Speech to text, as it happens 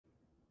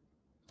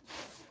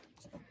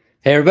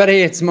Hey everybody,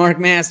 it's Mark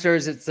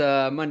Masters. It's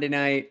Monday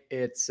night.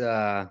 It's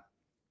I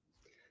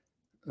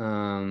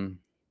don't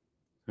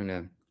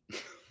know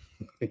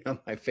on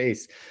my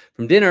face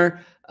from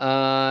dinner.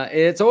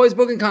 It's Always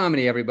Bookin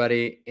Comedy,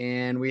 everybody,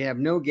 and we have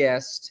no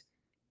guest.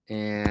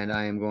 And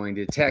I am going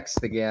to text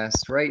the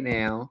guest right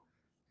now.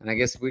 And I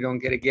guess if we don't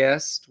get a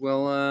guest,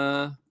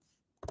 we'll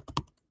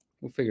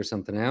figure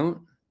something out.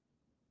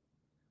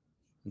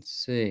 Let's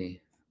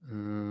see.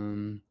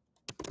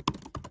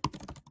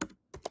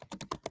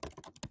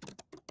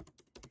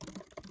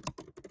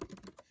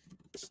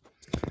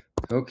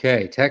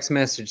 Okay, text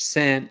message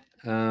sent.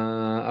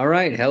 All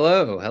right,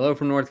 hello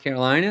from North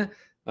Carolina.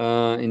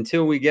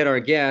 Until we get our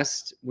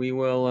guest, we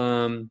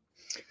will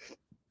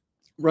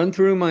run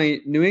through my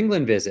New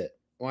England visit.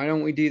 Why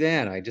don't we do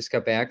that? I just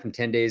got back from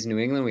 10 days in New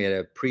England. We had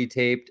a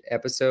pre-taped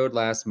episode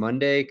last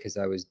Monday because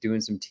I was doing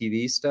some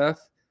TV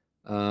stuff.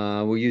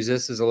 We'll use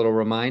this as a little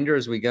reminder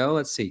as we go.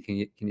 Let's see.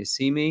 Can you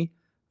see me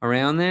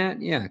around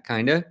that? Yeah,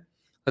 kind of.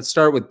 Let's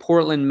start with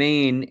Portland,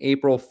 Maine,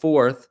 April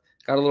 4th.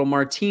 Got a little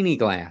martini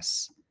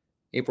glass.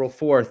 April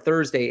 4th,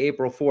 Thursday,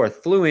 April 4th.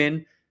 Flew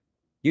in,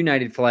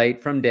 United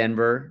flight from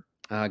Denver.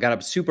 Got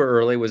up super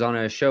early, was on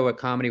a show at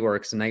Comedy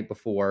Works the night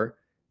before,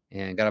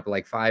 and got up at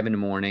like 5 in the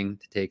morning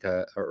to take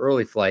a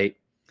early flight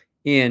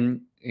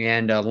in,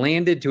 and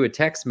landed to a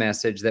text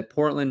message that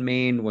Portland,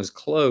 Maine was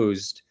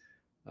closed.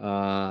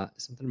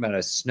 Something about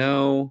a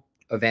snow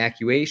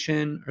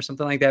evacuation or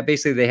something like that.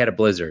 Basically, they had a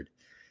blizzard.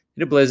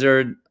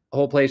 The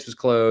whole place was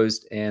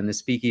closed, and the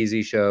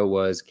speakeasy show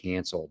was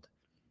canceled.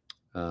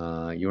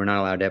 You were not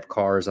allowed to have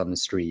cars on the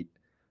street.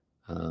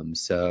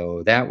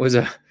 So that was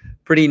a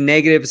pretty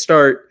negative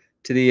start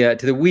to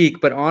the week.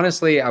 But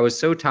honestly, I was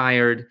so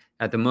tired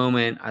at the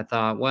moment. I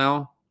thought,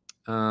 well,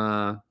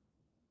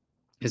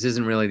 this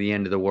isn't really the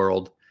end of the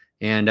world.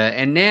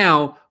 And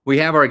now we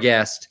have our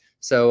guest.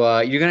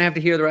 So you're gonna have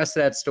to hear the rest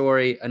of that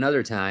story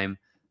another time.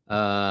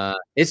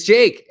 It's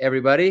Jake,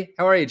 everybody.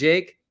 How are you,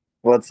 Jake?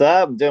 What's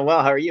up? I'm doing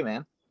well. How are you,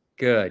 man?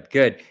 Good.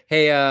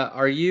 Hey,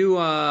 are you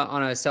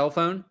on a cell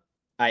phone?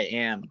 I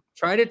am.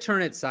 Try to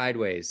turn it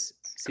sideways.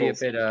 See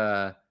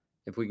Cool.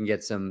 If we can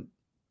get some.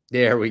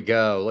 There we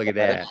go. Look at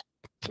that.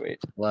 Sweet.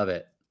 Love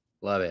it.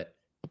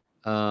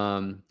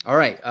 All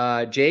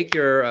right. Jake,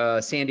 you're a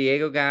San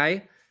Diego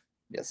guy.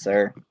 Yes,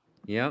 sir.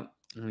 Yep.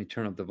 Let me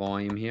turn up the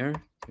volume here.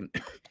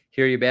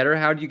 Hear you better.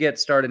 How did you get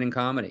started in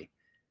comedy?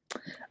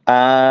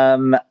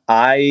 During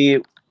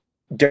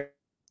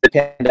the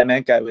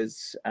pandemic, I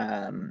was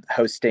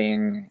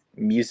hosting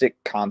music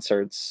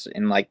concerts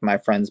in like my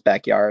friend's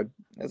backyard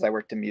as I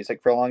worked in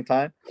music for a long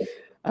time.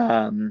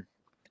 And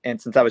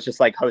since I was just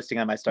like hosting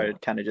them, I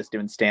started kind of just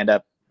doing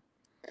stand-up.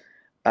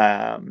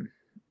 And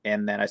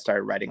then I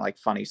started writing like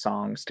funny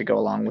songs to go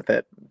along with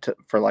it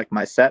for like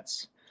my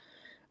sets.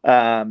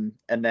 And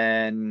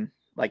then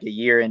like a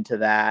year into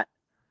that,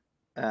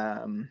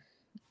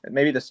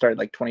 maybe this started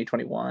like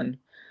 2021.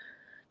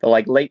 But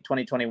like late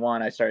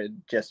 2021, I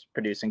started just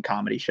producing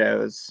comedy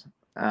shows.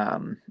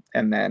 And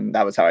then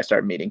that was how I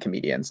started meeting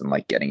comedians and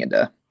like getting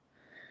into,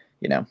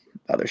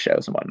 other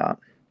shows and whatnot.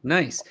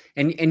 Nice.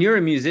 And you're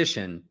a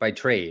musician by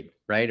trade,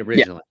 right?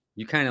 Originally. Yeah.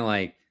 You're kind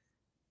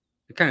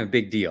of a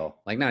big deal.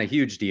 Like not a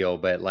huge deal,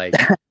 but like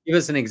give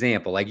us an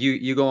example. Like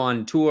you go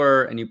on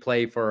tour and you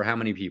play for how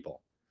many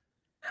people?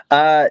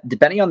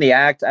 Depending on the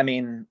act, I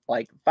mean,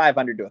 like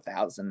 500 to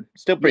 1,000.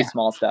 Still pretty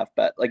small stuff,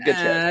 but like good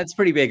shows. That's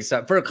pretty big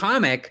stuff. For a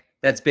comic,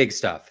 that's big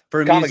stuff.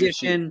 For a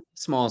musician,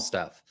 small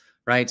stuff,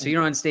 right? So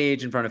you're on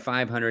stage in front of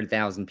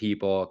 500,000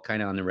 people,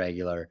 kind of on the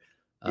regular.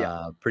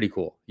 Pretty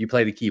cool. You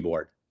play the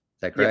keyboard.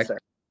 Is that correct? Yes, sir.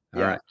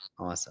 All right.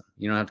 Awesome.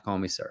 You don't have to call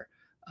me sir.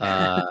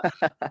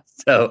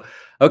 So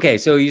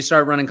you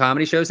start running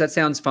comedy shows. That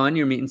sounds fun.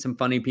 You're meeting some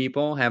funny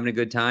people, having a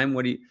good time.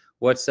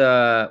 What's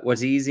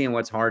easy and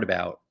what's hard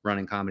about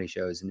running comedy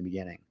shows in the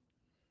beginning?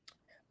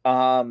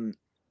 Well,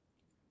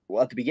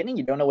 at the beginning,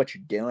 you don't know what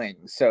you're doing.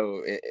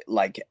 So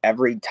like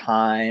every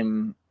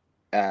time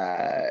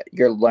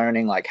you're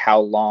learning like how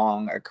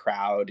long a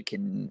crowd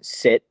can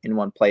sit in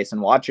one place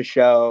and watch a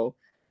show.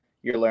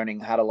 You're learning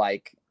how to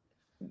like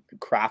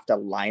craft a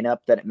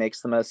lineup that it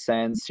makes the most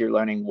sense. You're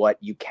learning what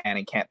you can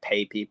and can't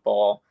pay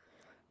people,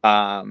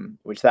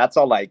 which that's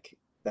all like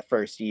the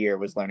first year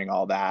was learning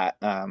all that.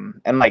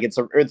 And like it's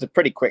a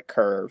pretty quick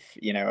curve,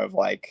 of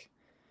like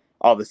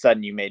all of a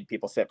sudden you made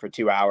people sit for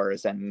 2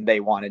 hours and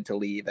they wanted to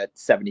leave at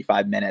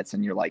 75 minutes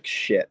and you're like,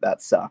 shit,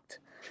 that sucked.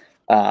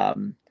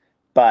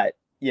 But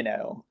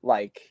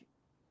like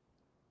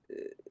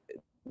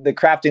the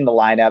crafting the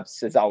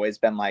lineups has always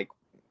been like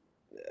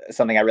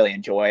something I really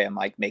enjoy, and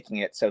like making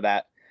it so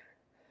that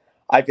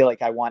I feel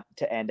like I want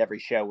to end every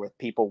show with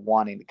people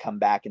wanting to come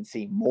back and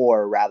see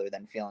more rather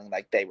than feeling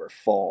like they were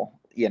full,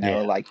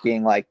 like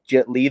being like,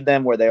 leave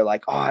them where they're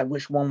like, oh, I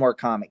wish one more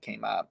comic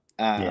came up.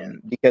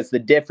 Because the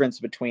difference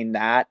between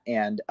that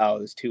and, oh,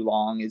 it was too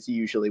long is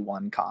usually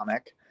one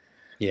comic.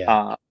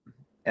 Yeah.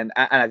 And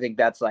I think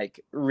that's like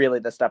really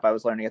the stuff I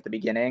was learning at the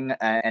beginning.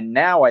 And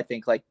now I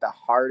think like the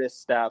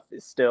hardest stuff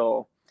is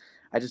still,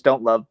 I just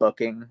don't love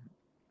booking.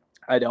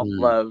 I don't Mm.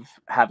 love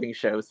having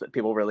shows that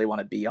people really want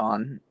to be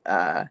on.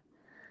 It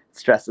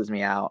stresses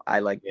me out. I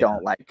like Yeah.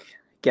 don't like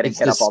getting It's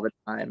hit up this all the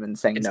time and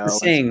saying it's the no.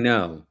 saying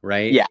no,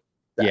 right? Yeah,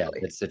 Yeah, exactly.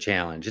 that's the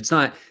challenge. It's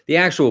not the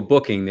actual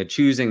booking, the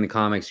choosing the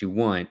comics you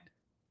want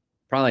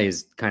probably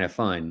is kind of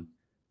fun.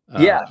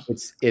 Yeah,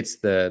 It's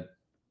the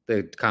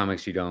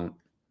comics you don't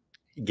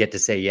get to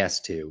say yes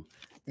to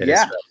that is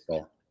yeah,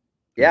 stressful.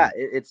 yeah.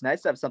 It's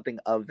nice to have something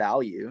of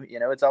value.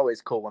 It's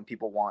always cool when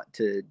people want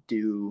to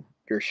do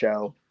your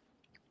show,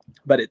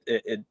 but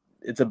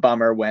it's a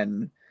bummer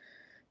when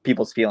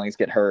people's feelings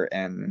get hurt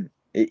and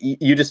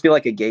you just feel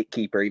like a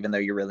gatekeeper, even though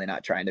you're really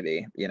not trying to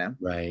be.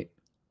 Right.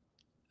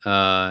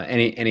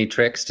 Any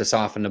tricks to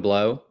soften the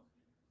blow?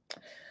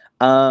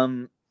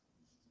 Um,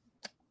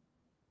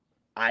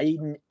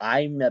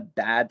 I'm a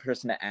bad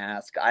person to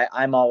ask.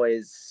 I'm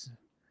always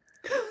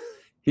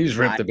You just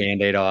rip I the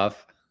Band-Aid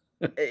off.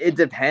 it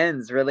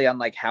depends really on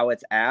like how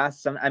it's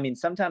asked.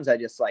 Sometimes I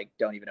just like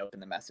don't even open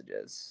the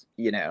messages.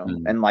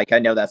 Mm, And like I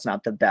know that's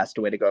not the best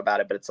way to go about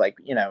it, but it's like,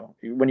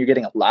 when you're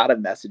getting a lot of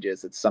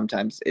messages,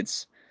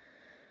 it's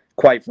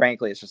quite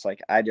frankly, it's just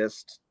like I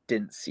just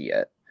didn't see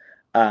it.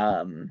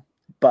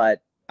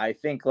 But I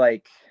think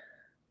like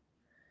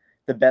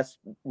the best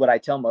what I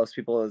tell most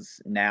people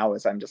is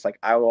I'm just like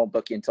I won't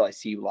book you until I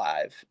see you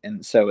live.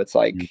 And so it's mm,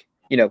 like,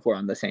 if we're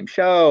on the same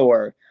show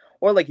or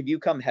like if you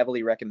come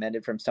heavily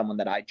recommended from someone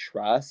that I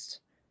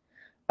trust,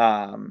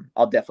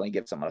 I'll definitely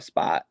give someone a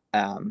spot.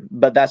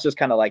 But that's just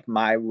kind of like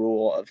my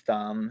rule of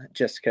thumb,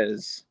 just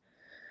because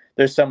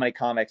there's so many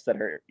comics that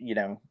are,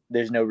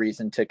 there's no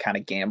reason to kind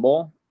of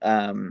gamble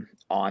on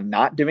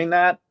not doing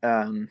that.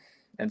 And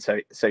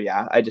so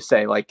yeah, I just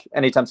say like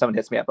anytime someone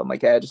hits me up, I'm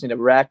like, hey, I just need a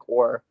rec,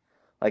 or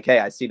like, hey,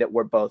 I see that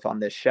we're both on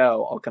this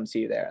show. I'll come see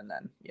you there, and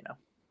then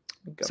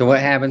go So from what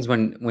there. happens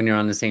when you're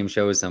on the same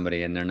show as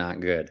somebody and they're not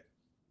good?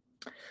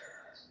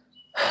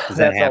 Does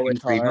that That's happen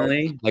always hard.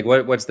 frequently? Like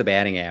what's the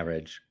batting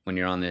average when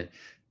you're on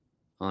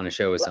a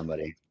show with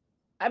somebody?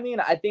 I mean,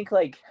 I think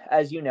like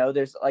as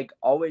there's like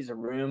always a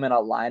room in a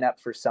lineup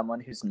for someone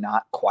who's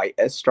not quite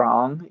as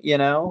strong.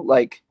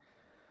 Like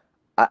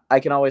I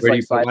can always Where do like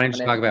you put slide why don't you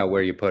someone talk in. about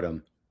where you put them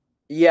when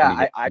Yeah, you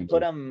get I put people?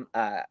 them.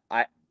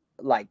 I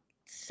like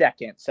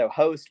second. So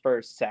host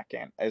first,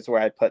 second is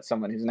where I put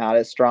someone who's not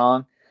as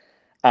strong.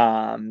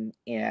 And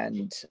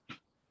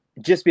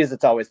just because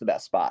it's always the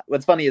best spot.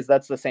 What's funny is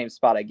that's the same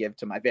spot I give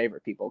to my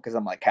favorite people because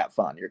I'm like, have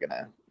fun.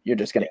 You're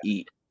just gonna Yeah.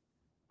 eat.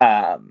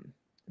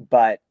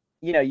 But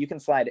you can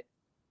slide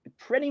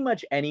pretty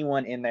much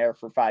anyone in there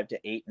for 5 to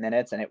 8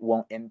 minutes and it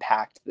won't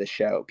impact the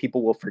show.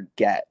 People will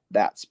forget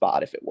that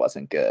spot if it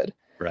wasn't good.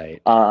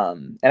 Right.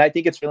 And I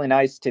think it's really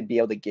nice to be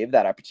able to give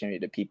that opportunity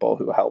to people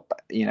who help,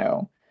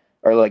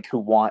 or like who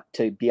want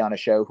to be on a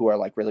show, who are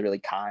like really, really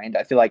kind.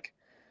 I feel like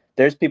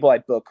there's people I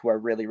book who are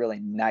really, really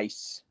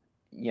nice,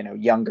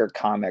 younger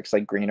comics,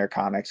 like greener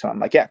comics. So I'm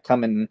like, yeah,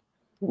 come and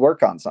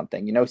work on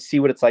something, see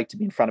what it's like to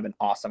be in front of an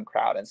awesome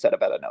crowd instead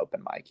of at an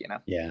open mic.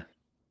 Yeah.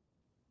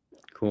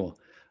 Cool.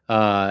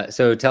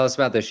 So tell us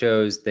about the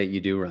shows that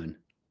you do run.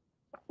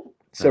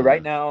 So Uh,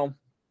 right now,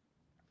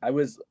 I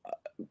was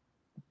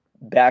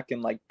back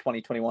in like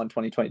 2021,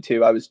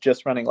 2022, I was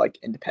just running like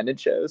independent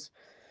shows.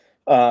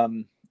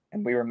 Um,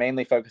 and we were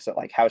mainly focused at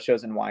like house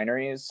shows and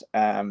wineries.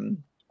 And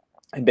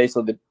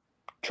basically the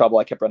trouble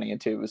I kept running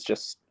into was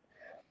just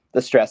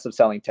the stress of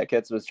selling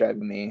tickets was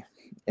driving me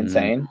mm.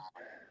 insane.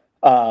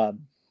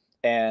 Um,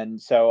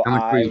 and so How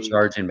much were you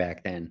charging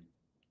back then? Do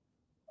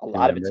a you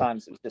lot of the remember?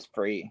 times it was just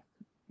free.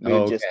 We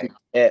Oh, would just do okay.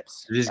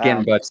 tips. So just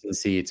getting butts in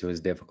seats was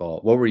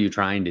difficult. What were you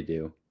trying to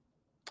do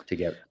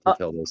to Uh,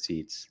 fill those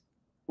seats?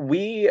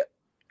 we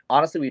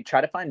honestly, we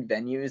try to find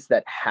venues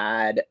that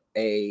had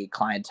a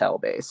clientele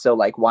base. So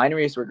like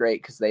wineries were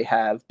great because they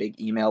have big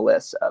email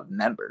lists of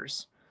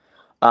members.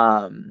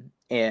 And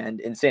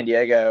in San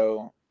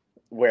Diego,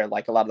 where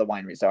like a lot of the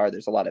wineries are,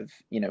 there's a lot of,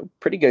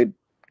 pretty good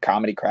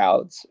comedy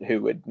crowds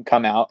who would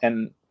come out.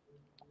 And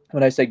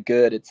when I say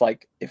good, it's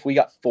like if we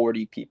got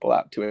 40 people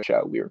out to a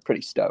show, we were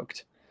pretty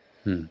stoked.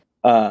 Hmm.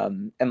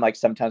 And like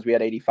sometimes we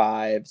had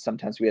 85,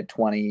 sometimes we had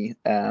 20.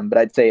 But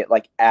I'd say it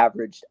like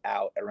averaged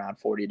out around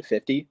 40 to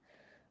 50.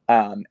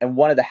 And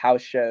one of the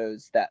house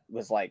shows that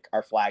was like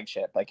our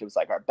flagship, like it was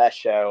like our best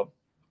show.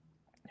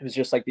 It was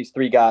just like these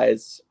three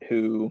guys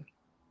who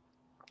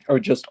are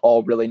just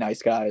all really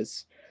nice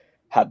guys,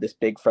 have this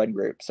big friend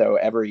group. So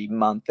every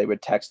month they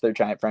would text their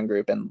giant friend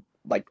group and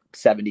like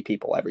 70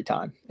 people every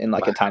time in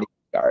like Wow. a tiny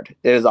yard.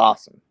 It was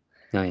awesome.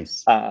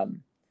 Nice.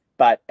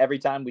 But every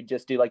time we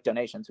just do like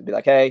donations. We'd be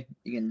like, hey,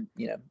 you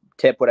can,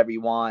 tip whatever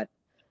you want.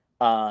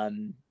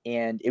 And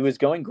it was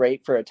going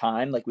great for a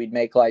time. Like we'd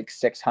make like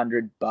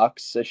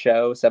 $600 a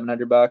show,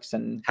 $700,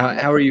 and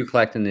How are you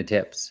collecting the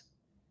tips?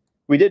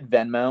 we did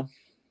Venmo.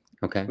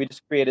 Okay. We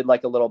just created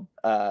like a little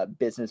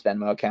business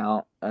Venmo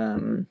account,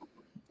 and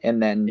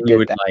then And you did it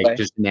would that like way.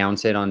 just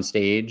announce it on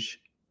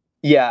stage?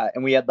 Yeah,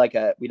 and we'd have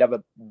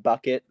a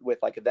bucket with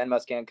like a Venmo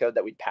scan code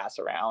that we'd pass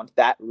around.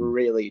 That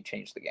really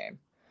changed the game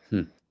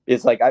Hmm.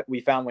 It's like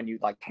we found when you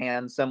like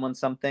hand someone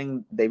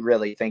something, they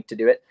really think to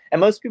do it. And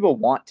most people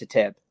want to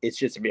tip. It's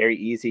just very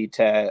easy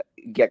to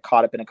get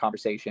caught up in a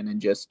conversation and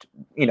just,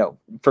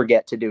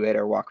 forget to do it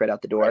or walk right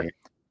out the door.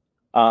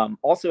 Right.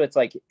 Also, it's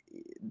like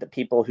the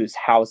people whose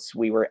house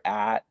we were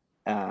at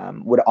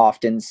would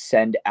often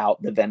send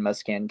out the Venmo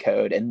scan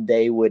code, and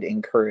they would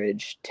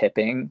encourage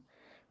tipping,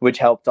 which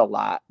helped a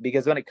lot.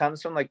 Because when it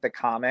comes from like the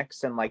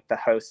comics and like the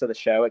host of the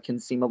show, it can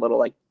seem a little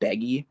like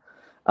beggy.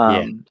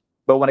 Yeah.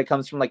 But when it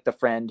comes from like the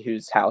friend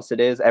whose house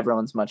it is,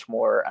 everyone's much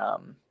more,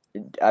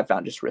 I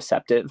found, just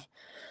receptive.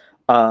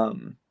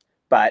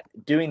 But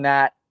doing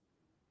that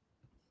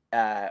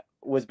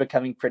was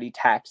becoming pretty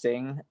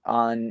taxing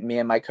on me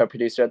and my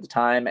co-producer at the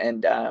time,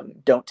 and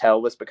Don't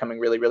Tell was becoming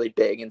really, really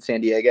big in San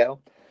Diego,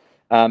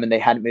 and they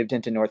hadn't moved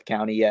into North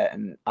County yet.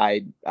 And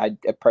I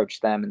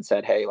approached them and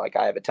said, hey, like,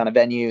 I have a ton of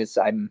venues.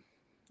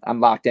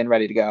 I'm locked in,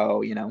 ready to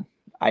go.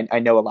 I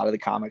know a lot of the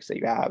comics that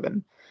you have,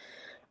 and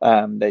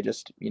they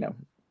just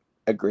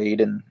agreed,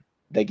 and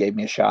they gave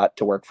me a shot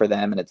to work for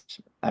them. And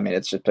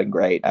it's just been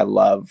great. I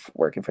love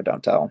working for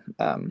Don't Tell.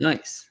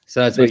 Nice.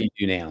 So that's what you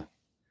do now.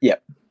 Yeah.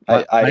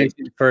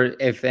 For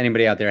if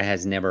anybody out there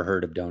has never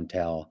heard of Don't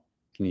Tell,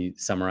 can you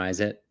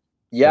summarize it?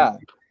 Yeah.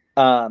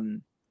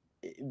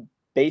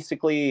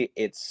 Basically,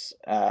 it's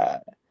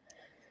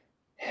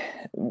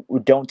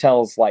Don't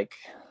Tell's like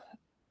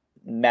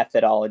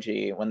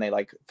methodology when they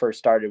like first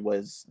started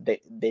was they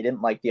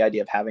didn't like the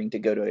idea of having to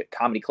go to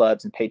comedy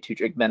clubs and pay 2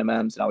 drink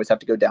minimums and always have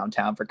to go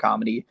downtown for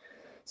comedy.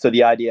 So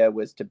the idea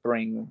was to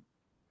bring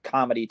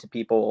comedy to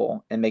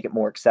people and make it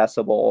more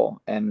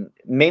accessible, and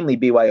mainly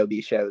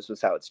BYOB shows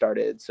was how it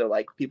started. So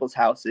like people's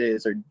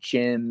houses or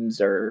gyms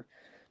or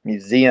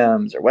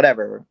museums or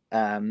whatever.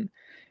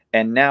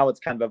 And now it's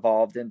kind of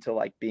evolved into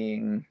like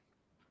being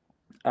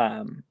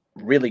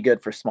really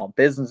good for small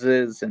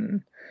businesses,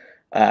 and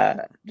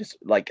just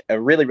like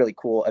a really, really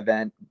cool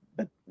event.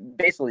 But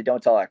basically,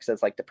 Don't Tell X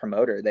as like the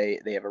promoter. They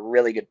have a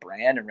really good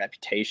brand and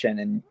reputation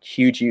and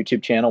huge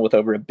YouTube channel with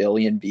over 1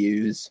 billion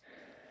views.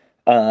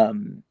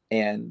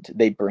 And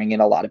they bring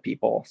in a lot of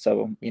people.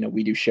 So,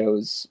 we do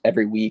shows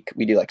every week.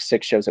 We do like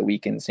 6 shows a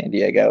week in San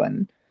Diego,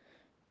 and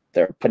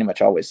they're pretty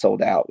much always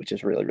sold out, which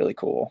is really, really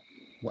cool.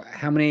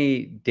 How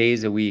many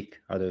days a week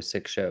are those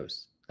 6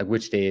 shows? Like,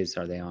 which days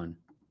are they on?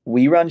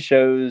 We run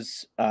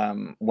shows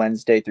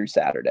Wednesday through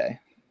Saturday.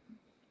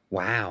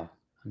 Wow.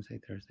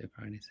 Wednesday, Thursday,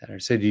 Friday, Saturday.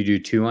 So do you do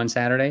 2 on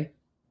Saturday?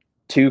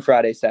 2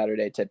 Friday,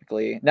 Saturday,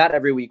 typically. Not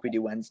every week we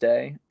do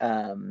Wednesday.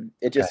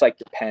 It just like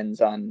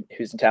depends on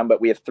who's in town, but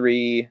we have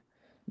 3,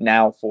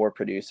 now 4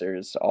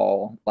 producers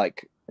all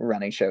like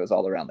running shows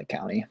all around the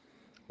county.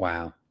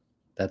 Wow.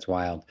 That's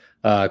wild.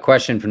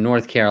 Question from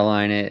North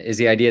Carolina. Is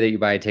the idea that you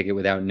buy a ticket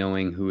without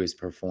knowing who is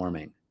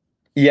performing?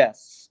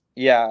 Yes.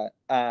 Yeah.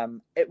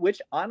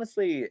 Which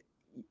honestly,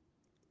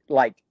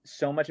 like,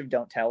 so much of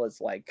Don't Tell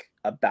is like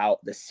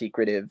about the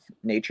secretive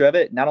nature of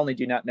it. Not only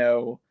do you not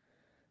know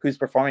who's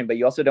performing, but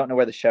you also don't know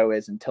where the show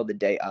is until the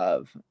day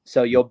of.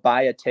 So you'll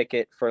buy a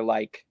ticket for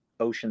like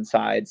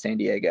Oceanside, San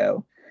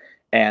Diego,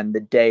 and the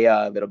day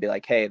of it'll be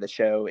like, hey, the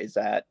show is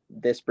at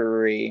this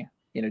brewery,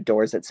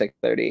 doors at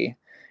 6:30,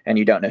 and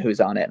you don't know who's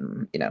on it.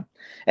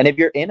 And if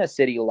you're in a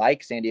city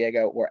like San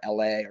Diego or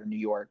LA or New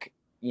York,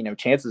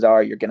 chances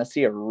are you're going to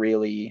see a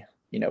really,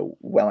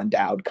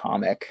 well-endowed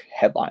comic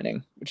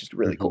headlining, which is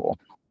really cool.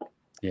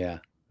 Yeah.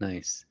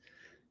 Nice.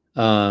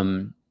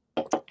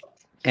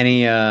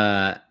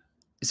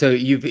 So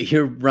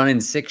you're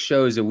running 6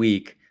 shows a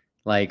week,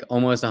 like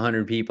almost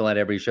 100 people at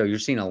every show. You're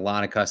seeing a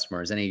lot of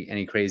customers.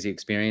 Any crazy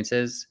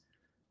experiences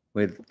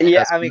with Yeah,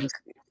 customers? I mean,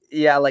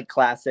 yeah, like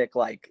classic,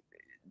 like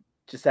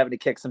just having to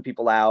kick some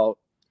people out.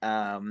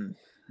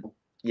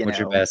 What's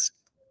your best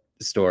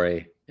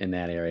story in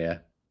that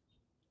area?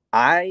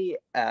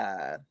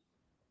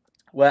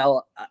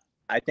 Well,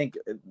 I think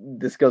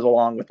this goes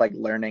along with like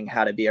learning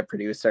how to be a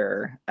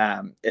producer,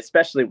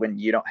 especially when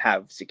you don't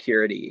have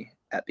security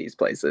at these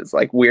places.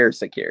 Like, we're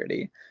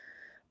security.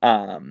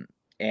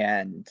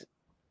 And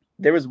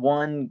there was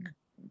one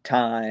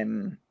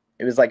time,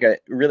 it was like a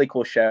really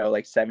cool show,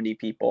 like 70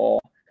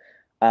 people.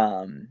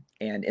 And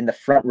in the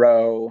front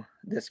row,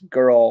 this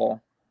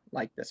girl,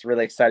 like this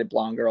really excited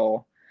blonde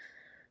girl,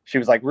 she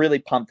was like really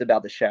pumped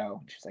about the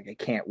show. She's like, I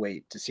can't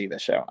wait to see the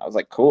show. I was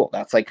like, cool.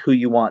 That's like who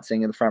you want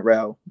sitting in the front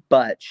row.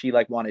 But she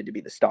like wanted to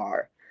be the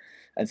star.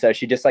 And so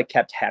she just like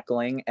kept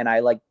heckling. And I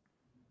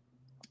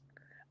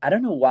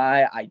don't know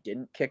why I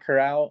didn't kick her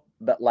out,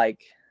 but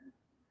like,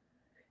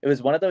 it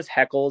was one of those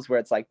heckles where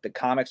it's like the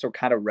comics were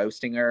kind of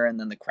roasting her and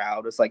then the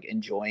crowd was like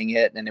enjoying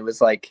it. And it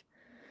was like,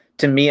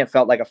 to me, it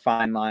felt like a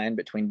fine line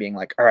between being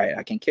like, all right,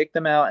 I can kick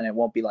them out and it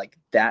won't be like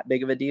that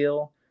big of a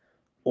deal,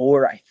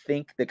 or I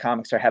think the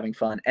comics are having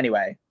fun.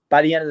 Anyway,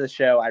 by the end of the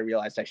show, I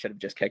realized I should have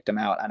just kicked them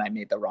out and I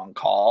made the wrong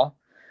call.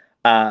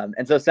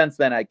 And so since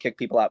then, I kick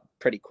people out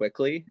pretty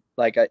quickly.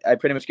 Like, I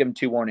pretty much give them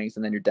 2 warnings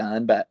and then you're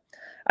done. But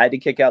I had to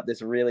kick out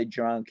this really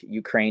drunk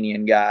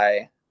Ukrainian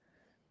guy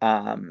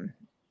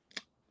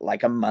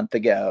like a month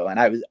ago. And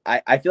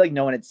I feel like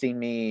no one had seen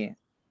me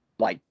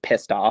like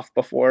pissed off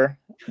before,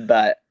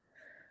 but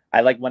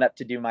I like went up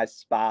to do my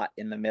spot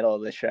in the middle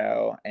of the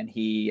show, and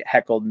he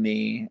heckled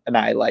me, and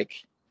I like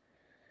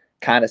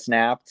kind of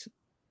snapped.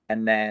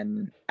 And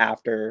then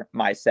after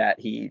my set,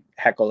 he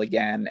heckled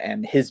again,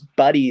 and his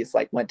buddies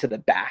like went to the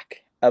back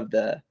of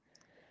the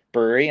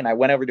brewery, and I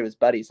went over to his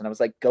buddies and I was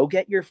like, go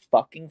get your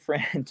fucking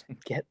friend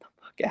and get the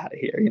fuck out of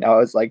here. You know, I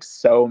was like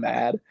so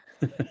mad.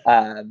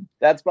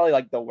 That's probably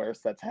like the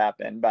worst that's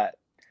happened, but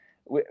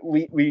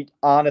we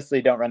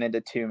honestly don't run into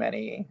too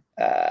many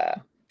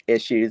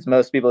issues.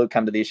 Most people who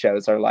come to these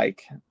shows are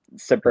like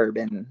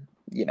suburban,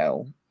 you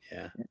know,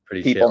 Yeah,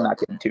 pretty people chill. not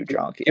getting too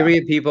drunk. You Yeah. ever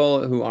get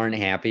people who aren't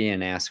happy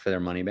and ask for their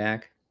money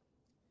back?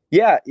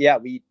 Yeah,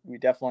 we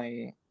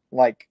definitely,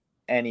 like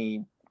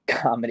any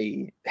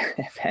comedy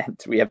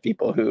event, we have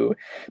people who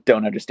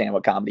don't understand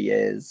what comedy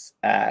is.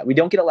 We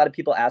don't get a lot of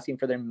people asking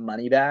for their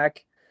money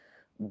back,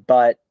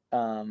 but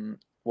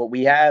what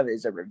we have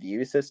is a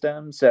review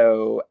system.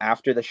 So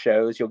after the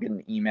shows, you'll get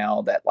an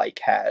email that like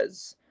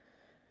has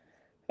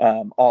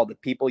all the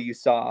people you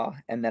saw,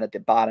 and then at the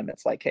bottom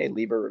it's like, hey,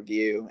 leave a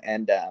review.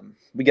 And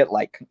we get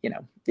like, you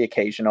know, the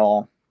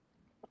occasional,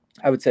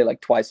 I would say like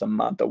twice a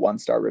month, a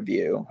 1-star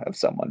review of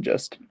someone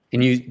just.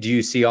 And do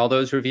you see all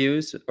those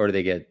reviews, or do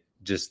they get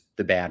just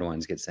the bad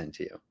ones get sent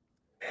to you?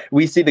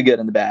 We see the good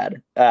and the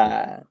bad.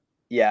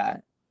 Yeah.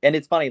 And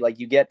it's funny, like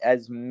you get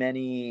as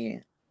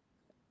many,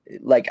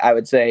 like I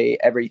would say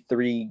every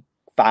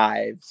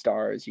 5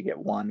 stars, you get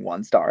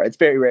 1 star. It's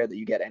very rare that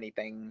you get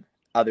anything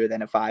other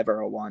than a 5 or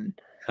a 1.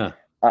 Huh.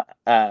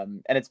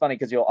 And it's funny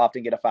because you'll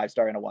often get a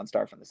 5-star and a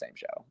 1-star from the same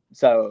show.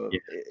 So, Yeah.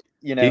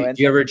 you know,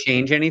 Do you ever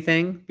change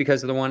anything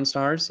because of the 1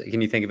 stars? Can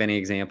you think of any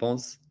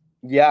examples?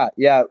 Yeah.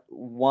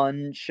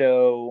 One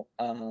show,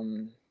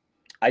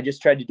 I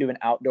just tried to do an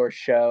outdoor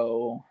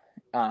show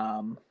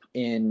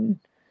in,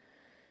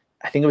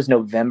 I think it was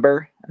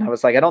November, and I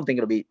was like, I don't think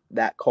it'll be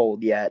that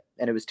cold yet,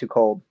 and it was too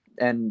cold.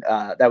 And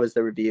that was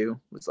the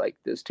review. It was like,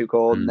 it was too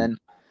cold. And then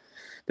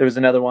there was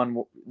another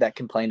one that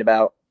complained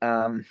about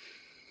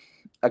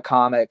a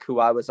comic who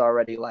I was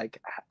already like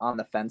on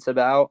the fence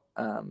about,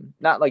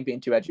 not like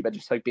being too edgy, but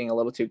just like being a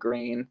little too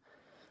green.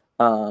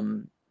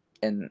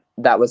 And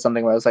that was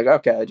something where I was like,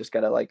 okay, I just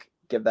gotta like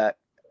give that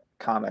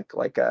comic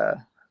like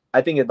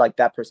I think it like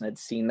that person had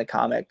seen the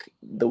comic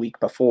the week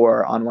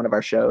before on one of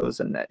our shows,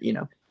 and that, you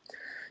know,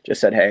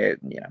 just said, hey,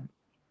 you know,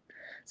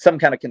 some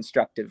kind of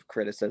constructive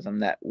criticism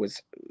that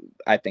was,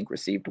 I think,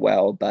 received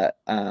well. But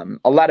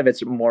a lot of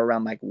it's more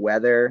around like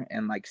weather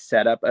and like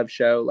setup of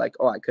show, like,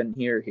 oh, I couldn't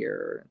hear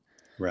here,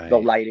 Right. The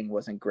lighting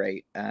wasn't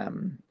great.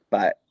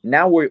 But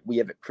now we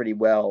have it pretty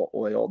well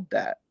oiled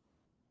that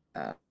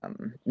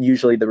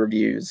usually the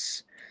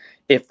reviews,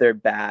 if they're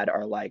bad,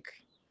 are like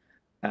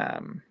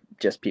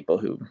just people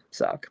who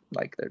suck.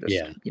 Like they're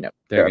just, you know,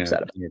 they're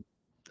upset about it.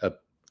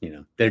 You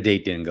know, their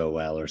date didn't go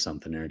well or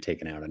something, or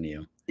taken out on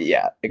you.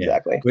 Yeah,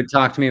 exactly. Yeah. But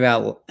talk to me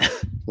about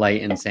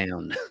light and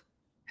sound.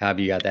 How have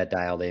you got that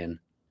dialed in?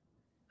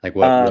 Like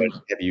what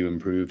have you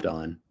improved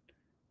on?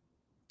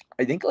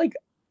 I think like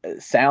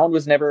sound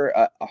was never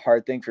a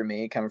hard thing for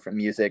me coming from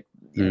music.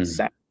 You know,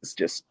 sound is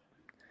just,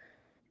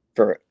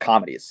 for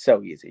comedy, is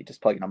so easy, just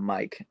plugging a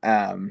mic.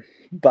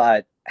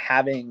 But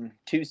having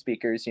 2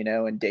 speakers, you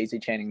know, and daisy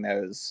chaining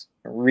those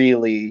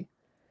really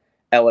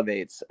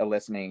elevates a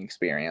listening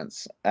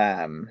experience.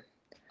 And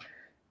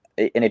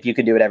if you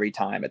could do it every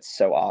time, it's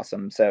so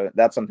awesome. So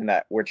that's something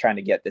that we're trying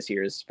to get this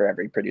year, is for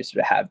every producer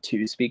to have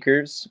 2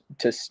 speakers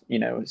to, you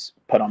know,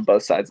 put on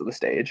both sides of the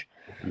stage.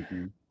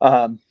 Do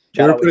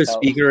you ever put a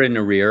speaker in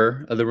the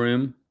rear of the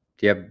room?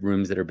 Do you have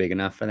rooms that are big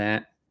enough for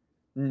that?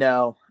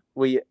 No,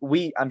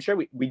 I'm sure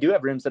we do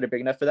have rooms that are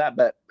big enough for that,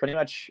 but pretty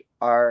much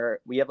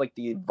we have like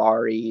the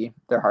Vari,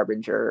 their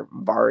Harbinger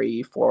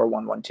Vari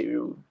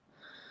 4112,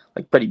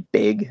 like pretty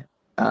big,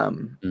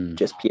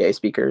 just PA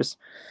speakers,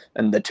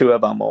 and the 2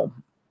 of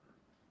them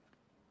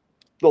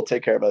they'll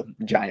take care of a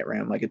giant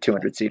room, like a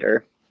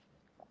 200-seater,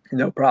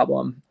 no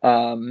problem.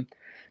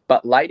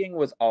 But lighting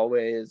was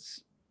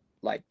always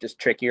like just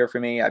trickier for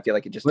me. I feel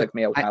like it just took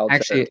me a while.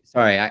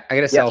 Sorry, I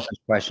got a selfish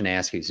question to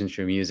ask you, since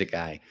you're a music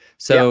guy.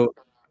 So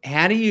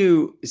how do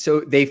you, so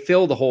they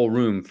fill the whole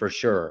room for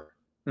sure,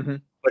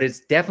 but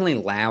it's definitely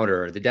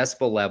louder. The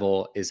decibel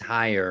level is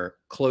higher,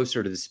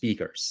 closer to the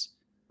speakers.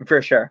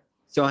 For sure.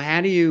 So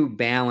how do you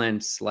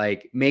balance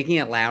like making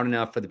it loud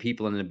enough for the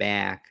people in the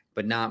back,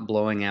 but not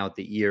blowing out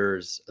the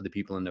ears of the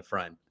people in the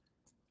front?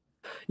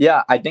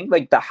 Yeah, I think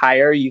like the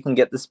higher you can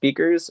get the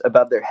speakers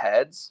above their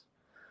heads,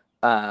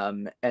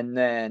 and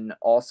then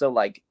also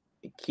like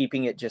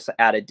keeping it just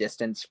at a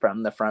distance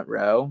from the front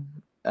row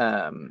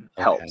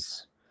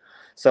helps.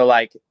 So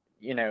like,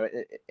 you know,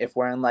 if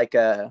we're in like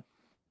a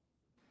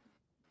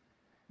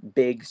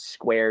big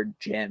square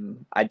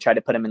gym, I'd try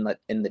to put them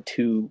in the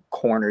 2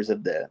 corners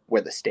of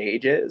where the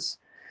stage is,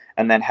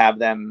 and then have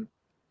them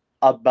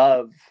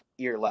above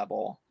ear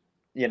level,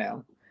 you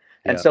know.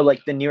 And so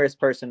like the nearest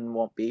person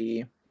won't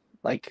be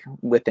like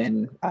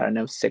within, I don't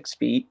know, 6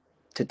 feet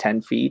to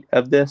 10 feet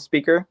of the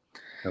speaker.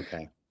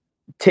 Okay.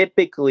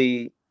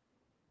 Typically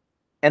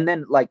And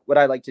then like what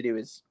I like to do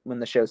is when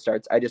the show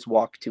starts, I just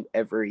walk to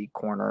every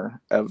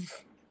corner of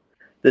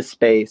the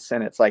space,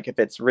 and it's like if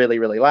it's really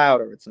really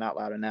loud or it's not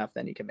loud enough,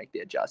 then you can make the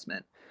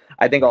adjustment.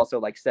 I think Right. also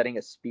like setting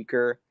a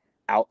speaker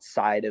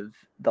outside of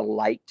the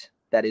light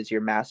that is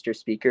your master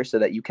speaker so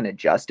that you can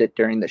adjust it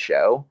during the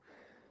show,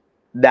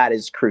 that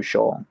is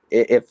crucial.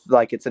 If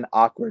like it's an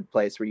awkward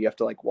place where you have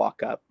to like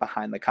walk up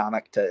behind the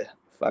comic to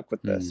fuck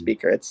with the Mm.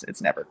 speaker,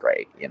 it's never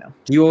great, you know.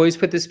 Do you always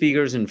put the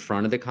speakers in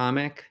front of the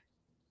comic,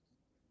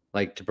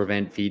 like to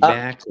prevent uh,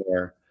 feedback,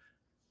 or?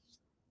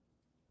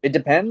 it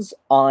depends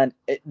on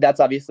it, that's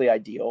obviously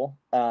ideal,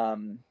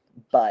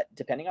 but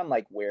depending on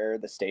like where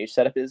the stage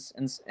setup is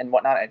and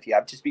whatnot, if you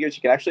have two speakers,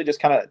 you can actually just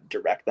kind of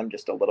direct them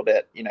just a little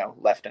bit, you know,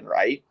 left and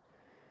right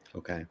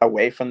Okay.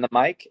 away from the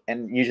mic,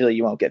 and usually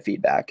you won't get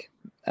feedback.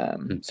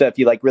 Hmm. So if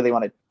you like really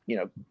want to, you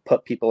know,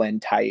 put people in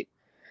tight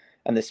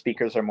and the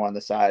speakers are more on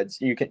the sides,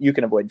 you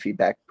can avoid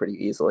feedback pretty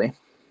easily.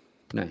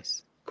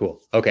 Nice. Cool.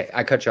 Okay.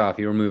 I cut you off.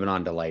 You were moving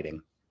on to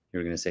lighting. You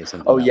were going to say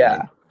something Oh about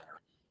lighting.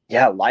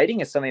 yeah,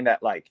 lighting is something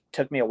that like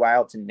took me a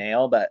while to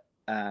nail, but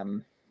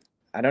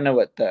I don't know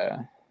what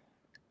the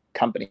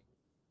company,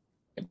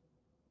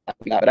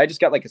 but I just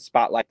got like a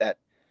spotlight that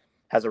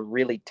has a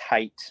really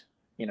tight,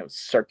 you know,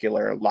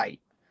 circular light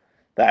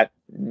that,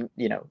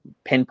 you know,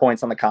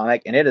 pinpoints on the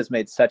comic, and it has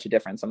made such a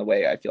difference on the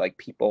way I feel like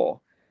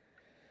people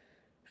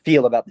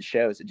feel about the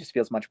shows. It just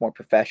feels much more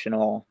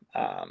professional,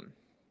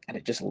 and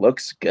it just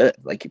looks good.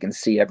 Like you can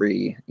see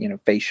every, you know,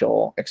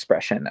 facial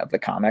expression of the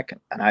comic,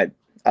 and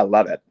I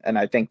love it. And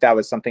I think that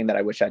was something that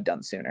I wish I'd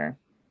done sooner.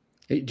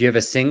 Do you have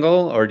a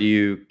single, or do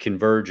you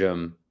converge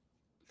them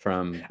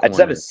from I just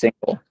have a corners?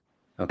 single.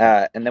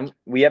 Okay. And then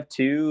we have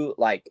two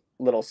like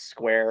little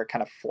square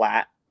kind of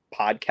flat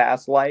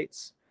podcast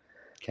lights,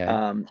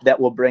 Okay. that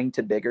will bring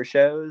to bigger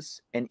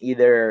shows and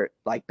either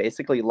like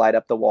basically light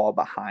up the wall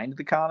behind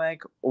the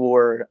comic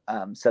or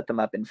set them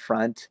up in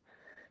front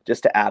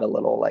just to add a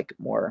little like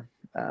more,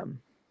 um,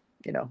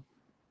 you know,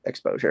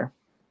 exposure.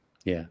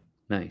 Yeah.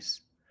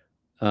 Nice.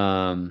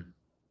 Um,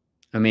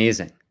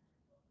 Amazing.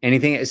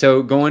 Anything,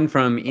 so going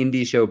from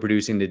indie show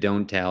producing to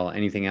Don't Tell,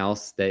 anything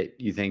else that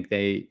you think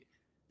they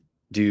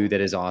do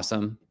that is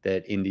awesome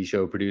that indie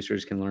show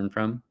producers can learn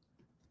from?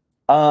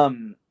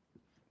 Um,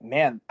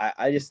 Man,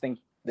 I just think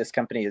this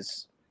company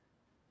is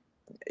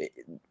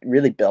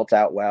really built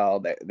out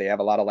well. They have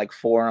a lot of like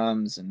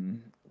forums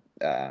and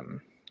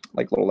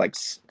like little like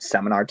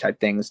seminar type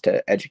things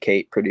to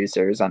educate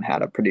producers on how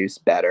to produce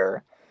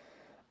better,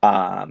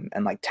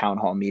 and like town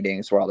hall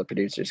meetings where all the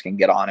producers can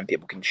get on and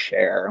people can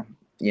share,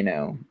 you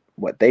know,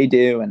 what they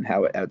do and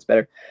how it's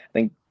better. I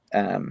think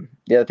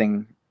the other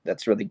thing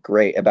that's really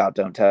great about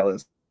Don't Tell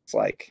is it's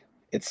like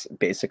it's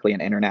basically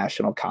an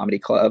international comedy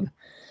club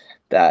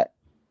that,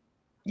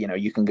 you know,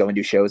 you can go and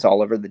do shows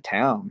all over the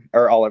town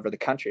or all over the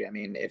country. I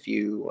mean, if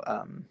you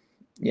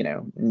you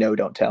know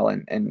Don't Tell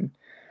and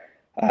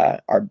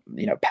are,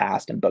 you know,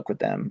 passed and book with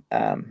them.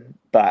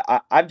 But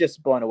I'm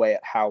just blown away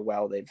at how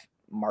well they've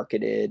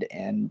marketed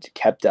and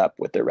kept up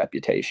with their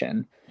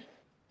reputation.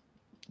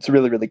 It's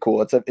really really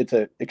cool. It's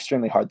a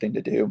extremely hard thing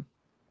to do,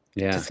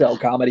 to Yeah, sell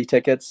comedy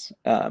tickets,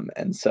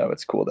 and so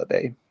it's cool that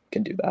they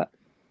can do that.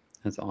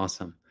 that's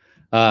awesome.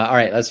 All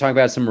right, let's talk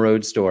about some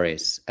road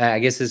stories. I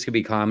guess this could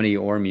be comedy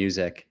or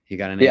music. You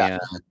got Yeah,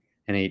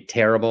 any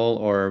terrible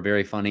or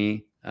very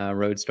funny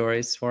road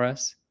stories for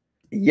us?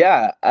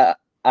 yeah.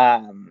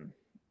 Um,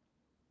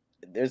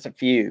 there's a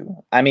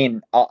few. I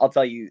mean, I'll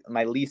tell you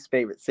my least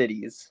favorite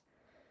cities,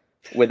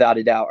 without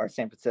a doubt, are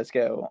San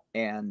Francisco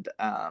and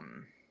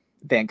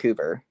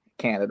Vancouver,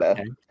 Canada.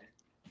 Okay.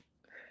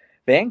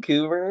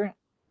 Vancouver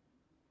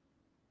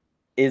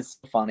is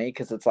funny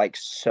because it's like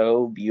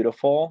so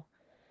beautiful,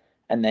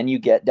 and then you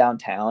get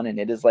downtown and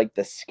it is like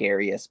the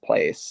scariest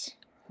place.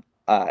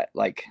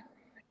 Like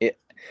it,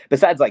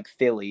 besides like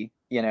Philly,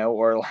 you know,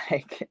 or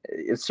like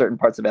certain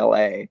parts of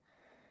LA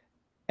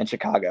and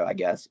Chicago, I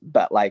guess.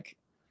 But like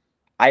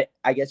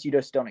I guess you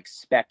just don't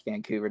expect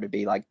Vancouver to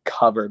be like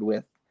covered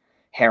with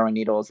heroin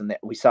needles, and that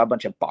we saw a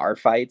bunch of bar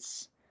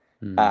fights.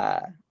 Hmm. uh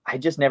I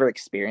just never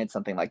experienced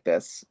something like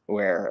this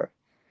where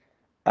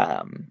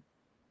um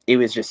it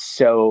was just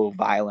so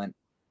violent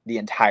the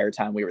entire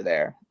time we were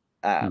there.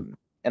 Hmm.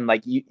 And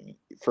like you,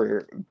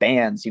 for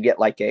bands,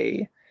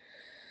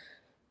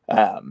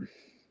 um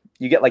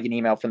you get like an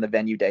email from the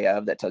venue day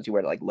of that tells you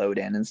where to like load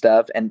in and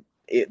stuff, and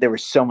there were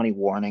so many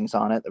warnings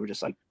on it that were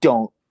just like,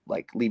 don't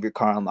like leave your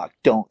car unlocked,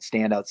 don't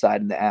stand outside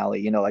in the alley,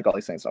 you know, like all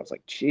these things. So I was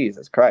like,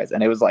 Jesus Christ.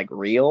 And it was like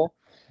real.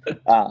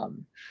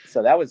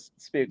 So that was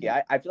spooky.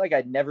 I feel like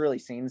I'd never really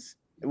seen.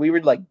 We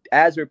were like,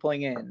 as we were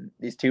pulling in,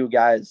 these two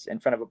guys in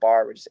front of a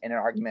bar were just in an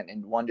argument,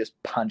 and one just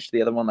punched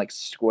the other one like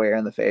square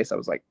in the face. I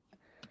was like,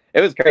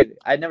 it was crazy.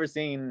 I'd never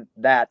seen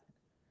that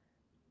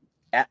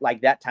at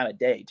like that time of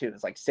day too. It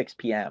was like 6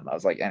 p.m. I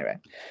was like, anyway,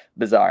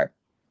 bizarre.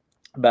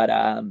 But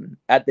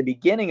at the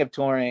beginning of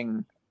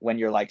touring, when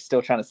you're like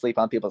still trying to sleep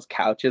on people's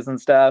couches and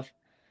stuff,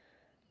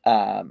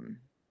 um,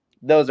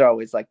 those are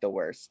always like the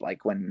worst.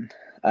 Like when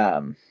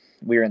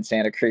we were in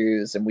Santa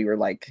Cruz and we were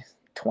like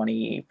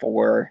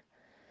 24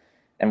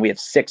 and we have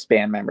 6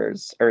 band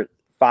members or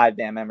 5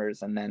 band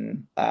members, and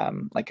then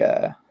like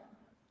a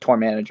tour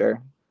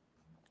manager.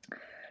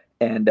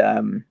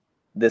 And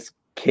this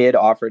kid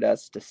offered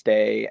us to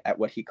stay at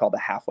what he called a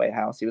halfway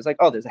house. He was like,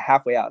 "Oh, there's a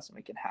halfway house and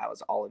we can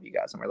house all of you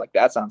guys." And we're like,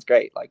 "That sounds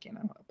great." Like, you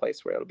know, a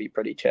place where it'll be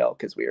pretty chill,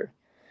 because we were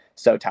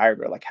so tired.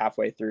 We're like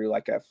halfway through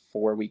like a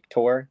 4-week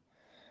tour.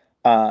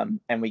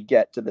 And we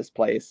get to this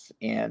place,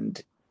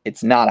 and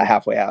it's not a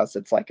halfway house.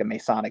 It's like a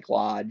Masonic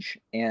lodge,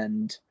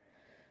 and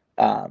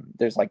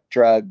there's like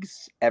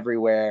drugs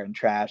everywhere and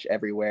trash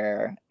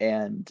everywhere,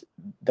 and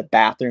the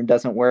bathroom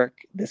doesn't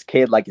work. This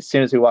kid, like, as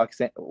soon as we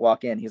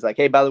walk in, he's like,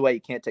 "Hey, by the way,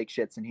 you can't take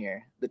shits in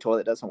here. The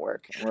toilet doesn't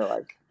work." And we're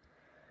like,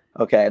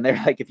 "Okay." And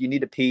they're like, "If you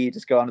need to pee,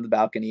 just go onto the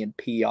balcony and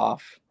pee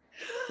off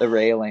the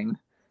railing."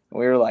 And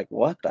we were like,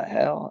 "What the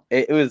hell?"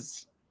 It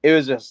was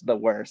just the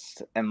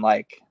worst. And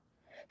like,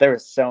 there were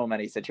so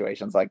many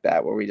situations like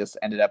that where we just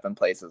ended up in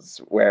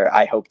places where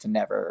I hope to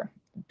never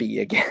be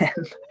again.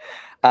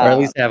 Or at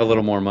least have a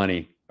little more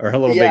money or a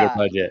little bigger Yeah,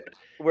 budget.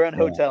 we're in Yeah.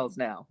 hotels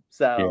now,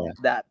 so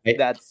Yeah.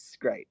 that's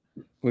great.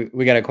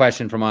 We got a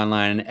question from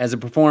online. As a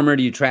performer,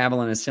 do you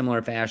travel in a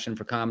similar fashion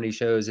for comedy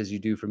shows as you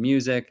do for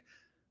music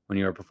when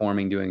you are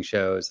performing, doing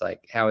shows?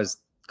 Like, how is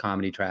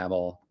comedy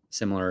travel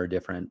similar or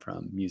different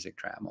from music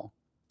travel?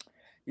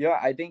 Yeah,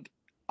 I think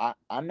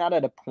I'm not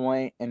at a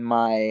point in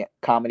my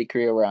comedy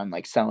career where I'm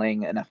like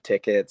selling enough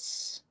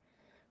tickets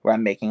where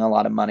I'm making a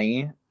lot of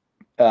money.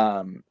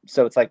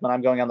 So it's like when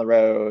I'm going on the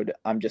road,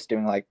 I'm just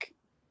doing like,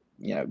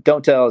 you know,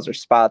 don't tells or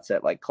spots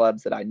at like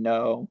clubs that I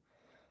know.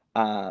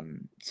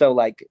 So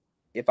like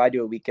if I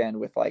do a weekend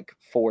with like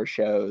 4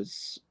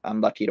 shows,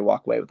 I'm lucky to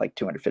walk away with like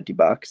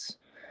 $250.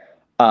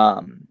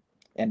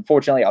 And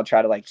fortunately, I'll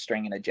try to like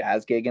string in a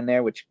jazz gig in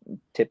there, which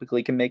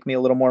typically can make me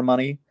a little more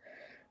money.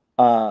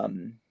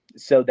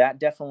 So that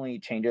definitely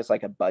changes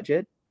like a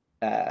budget.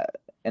 Uh,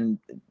 and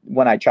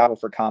when I travel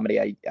for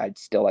comedy, I'd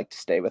still like to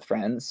stay with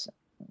friends.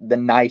 The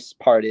nice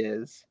part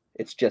is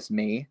it's just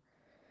me.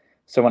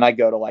 So when I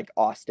go to like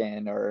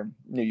Austin or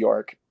New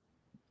York,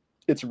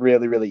 it's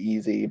really, really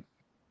easy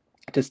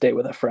to stay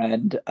with a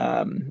friend.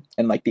 And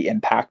like the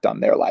impact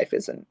on their life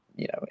isn't,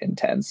 you know,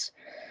 intense.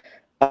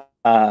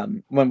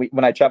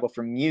 When I travel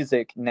for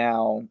music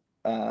now,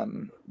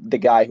 the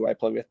guy who I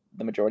play with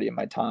the majority of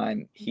my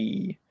time,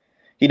 he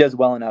does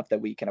well enough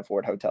that we can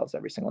afford hotels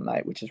every single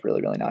night, which is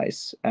really, really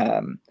nice.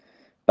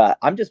 But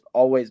I'm just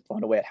always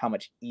blown away at how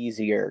much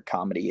easier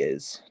comedy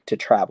is to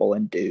travel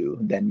and do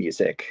than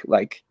music.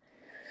 Like,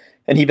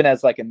 and even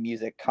as like a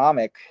music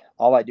comic,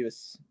 all I do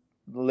is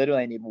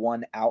literally I need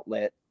one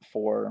outlet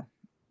for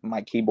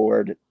my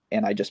keyboard,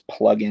 and I just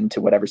plug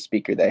into whatever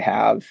speaker they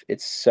have.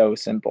 It's so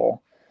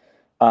simple.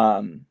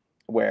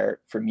 Where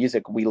for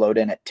music, we load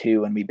in at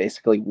 2 and we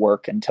basically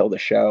work until the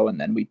show,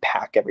 and then we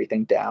pack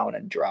everything down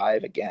and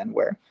drive again,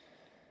 where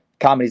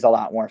comedy's a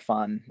lot more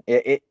fun.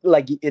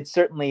 It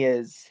certainly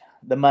is.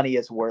 The money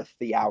is worth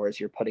the hours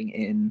you're putting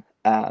in.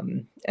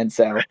 And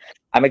so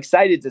I'm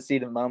excited to see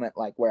the moment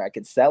like where I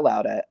could sell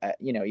out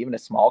you know, even a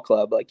small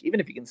club. Like, even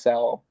if you can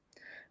sell,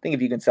 I think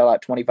if you can sell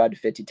out 25 to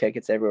 50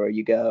 tickets everywhere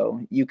you go,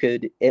 you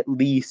could at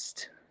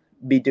least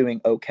be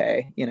doing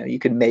okay. You know, you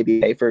could maybe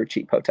pay for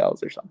cheap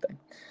hotels or something.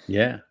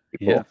 Yeah.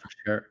 Yeah, Cool. for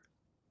sure.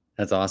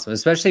 That's awesome.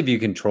 Especially if you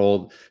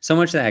controlled so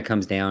much of that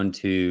comes down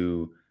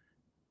to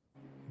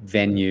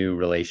venue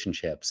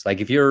relationships. Like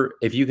if you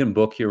can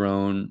book your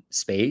own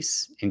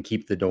space and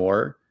keep the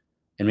door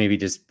and maybe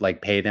just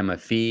like pay them a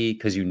fee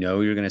because you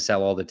know you're going to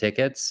sell all the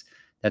tickets,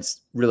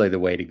 that's really the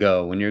way to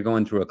go. When you're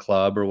going through a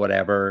club or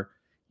whatever,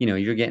 you know,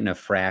 you're getting a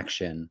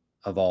fraction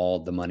of all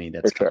the money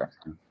that's For coming.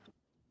 sure.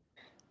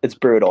 It's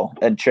brutal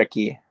and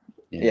tricky.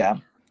 Yeah.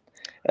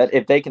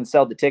 If they can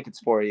sell the tickets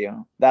for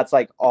you, that's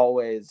like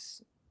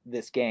always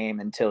this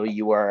game until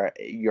you're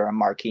a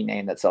marquee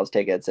name that sells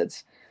tickets.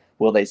 It's,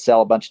 will they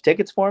sell a bunch of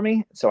tickets for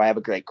me so I have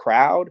a great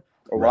crowd,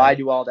 or will I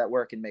do all that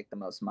work and make the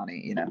most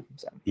money, you know?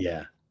 So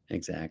yeah,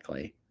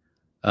 exactly.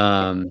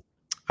 All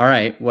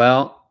right.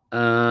 Well,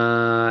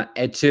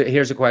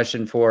 here's a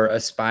question for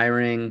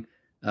aspiring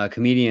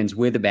comedians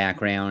with a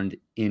background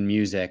in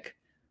music.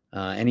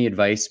 Any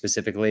advice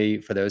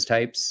specifically for those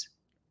types?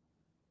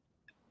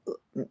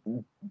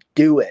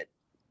 do it,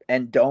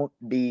 and don't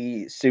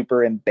be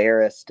super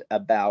embarrassed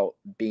about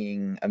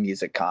being a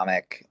music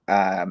comic.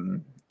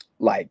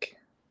 Like,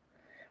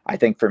 I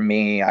think for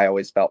me, I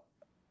always felt,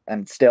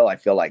 and still I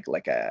feel like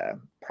a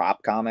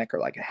prop comic or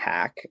like a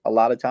hack a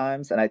lot of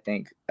times. And I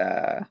think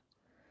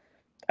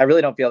I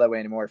really don't feel that way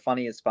anymore.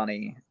 Funny is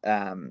funny.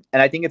 And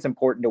I think it's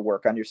important to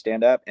work on your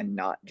stand up and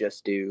not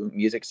just do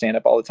music stand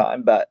up all the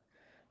time. But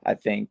I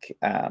think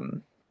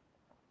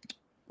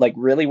like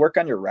really work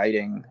on your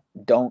writing.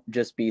 Don't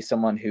just be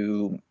someone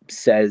who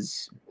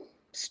says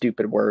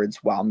stupid words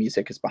while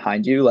music is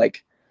behind you.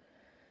 Like,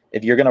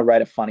 if you're going to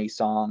write a funny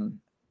song,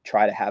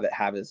 try to have it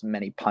have as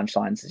many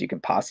punchlines as you can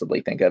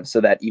possibly think of,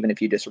 so that even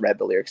if you just read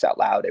the lyrics out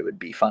loud, it would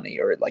be funny,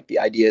 or like the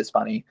idea is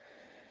funny.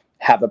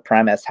 Have a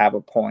premise, have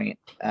a point.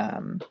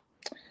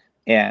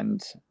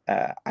 And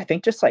I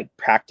think just like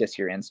practice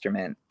your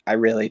instrument. I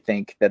really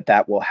think that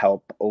that will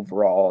help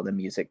overall the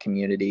music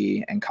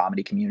community and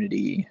comedy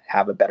community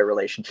have a better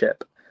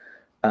relationship.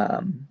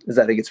 Because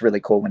I think it's really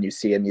cool when you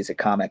see a music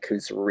comic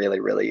who's really,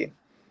 really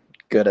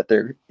good at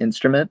their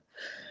instrument.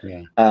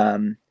 Yeah.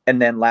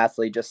 And then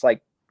lastly, just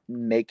like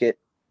make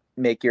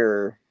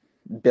your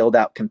build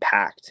out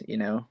compact,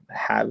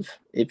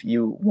 if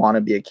you want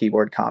to be a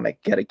keyboard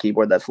comic, get a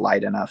keyboard that's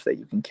light enough that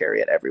you can carry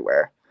it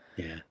everywhere.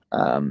 Yeah.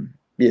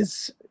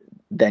 Is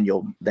then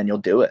you'll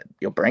do it.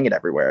 You'll bring it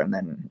everywhere. And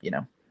then,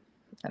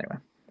 anyway.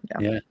 Yeah.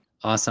 Yeah.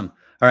 Awesome.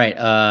 All right.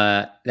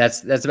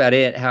 That's about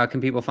it. How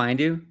can people find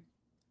you?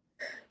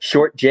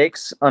 Short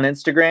Jakes on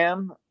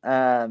Instagram.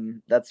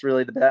 That's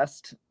really the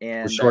best.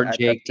 And Was Short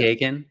Jake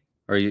taken,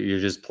 or you're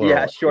just plural?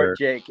 Yeah, Short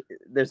Jake.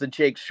 There's a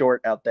Jake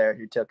Short out there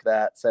who took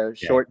that. So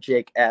Short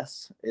Jake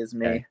S is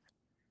me. Okay.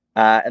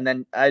 And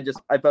then I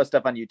post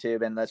stuff on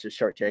YouTube, and that's just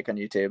Short Jake on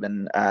YouTube.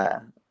 And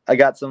I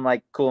got some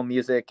like cool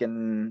music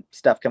and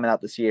stuff coming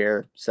out this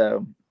year.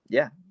 So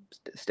yeah,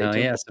 stay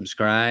tuned. Yeah,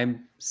 subscribe,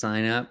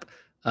 sign up.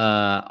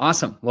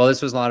 Awesome. Well,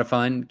 this was a lot of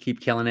fun. Keep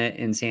killing it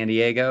in San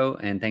Diego,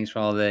 and thanks for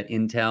all the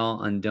intel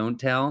on Don't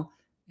Tell.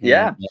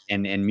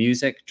 And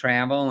music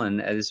travel, and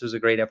this was a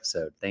great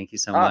episode. Thank you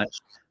so much.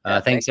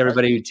 Thanks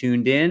everybody who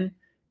tuned in,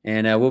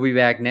 and we'll be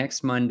back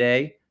next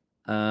Monday.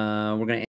 We're gonna